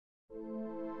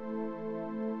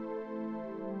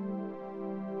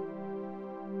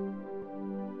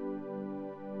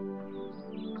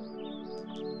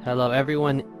Hello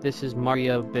everyone, this is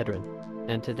Mario Bidrin,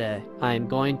 and today, I am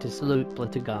going to salute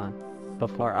Plotagon.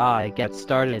 Before I get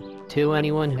started, to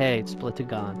anyone who hates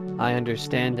Plotagon, I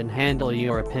understand and handle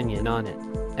your opinion on it.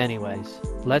 Anyways,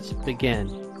 let's begin.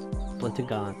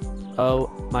 Plotagon. Oh,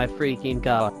 my freaking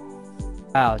god.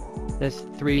 Wow, this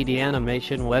 3D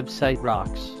animation website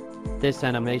rocks. This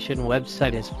animation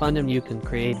website is fun and you can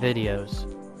create videos.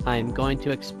 I am going to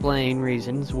explain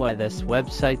reasons why this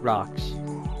website rocks.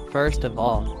 First of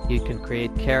all, you can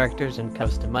create characters and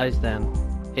customize them.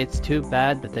 It's too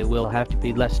bad that they will have to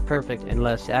be less perfect and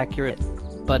less accurate,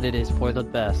 but it is for the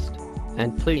best.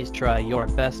 And please try your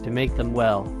best to make them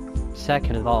well.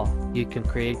 Second of all, you can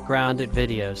create grounded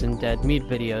videos and dead meat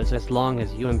videos as long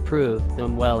as you improve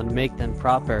them well and make them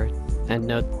proper. And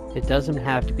note, it doesn't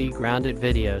have to be grounded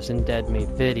videos and dead meat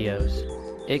videos.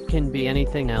 It can be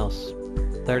anything else.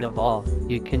 Third of all,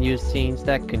 you can use scenes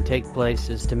that can take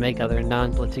places to make other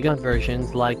non-Plotagon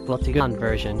versions like Plotagon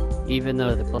version, even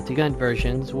though the Plotagon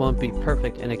versions won't be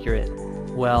perfect and accurate.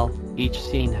 Well, each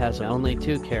scene has only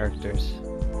 2 characters.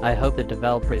 I hope the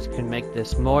developers can make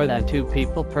this more than 2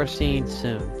 people per scene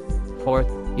soon. Fourth,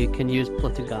 you can use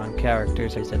Plotagon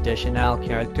characters as additional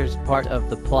characters part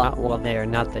of the plot while they are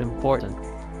not that important,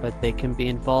 but they can be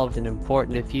involved and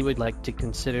important if you would like to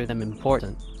consider them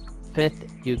important. Fifth,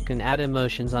 you can add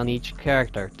emotions on each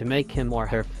character to make him or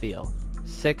her feel.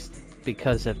 Sixth,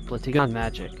 because of Plotagon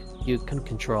magic, you can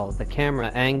control the camera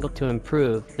angle to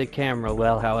improve the camera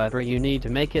well however you need to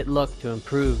make it look to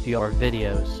improve your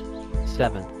videos.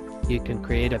 Seventh, you can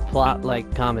create a plot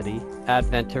like comedy,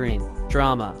 adventuring,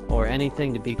 drama, or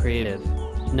anything to be creative.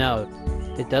 Note,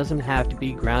 it doesn't have to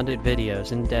be grounded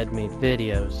videos and dead meat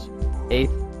videos.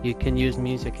 Eighth, you can use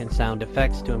music and sound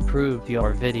effects to improve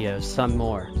your videos some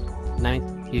more.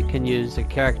 Ninth, you can use a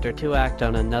character to act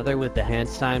on another with the hand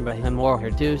sign by him or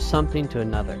her do something to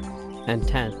another. And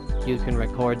 10th, you can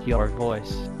record your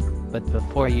voice. But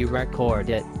before you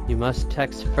record it, you must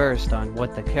text first on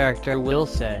what the character will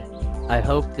say. I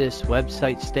hope this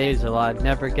website stays alive,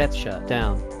 never gets shut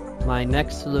down. My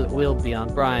next salute will be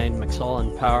on Brian McSall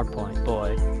and PowerPoint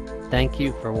Boy. Thank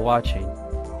you for watching.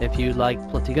 If you like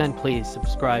Plotagon, please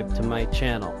subscribe to my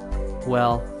channel.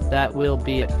 Well, that will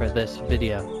be it for this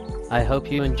video. I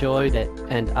hope you enjoyed it,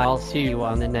 and I'll see you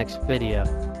on the next video.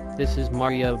 This is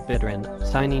Mario Bidrin,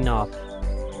 signing off.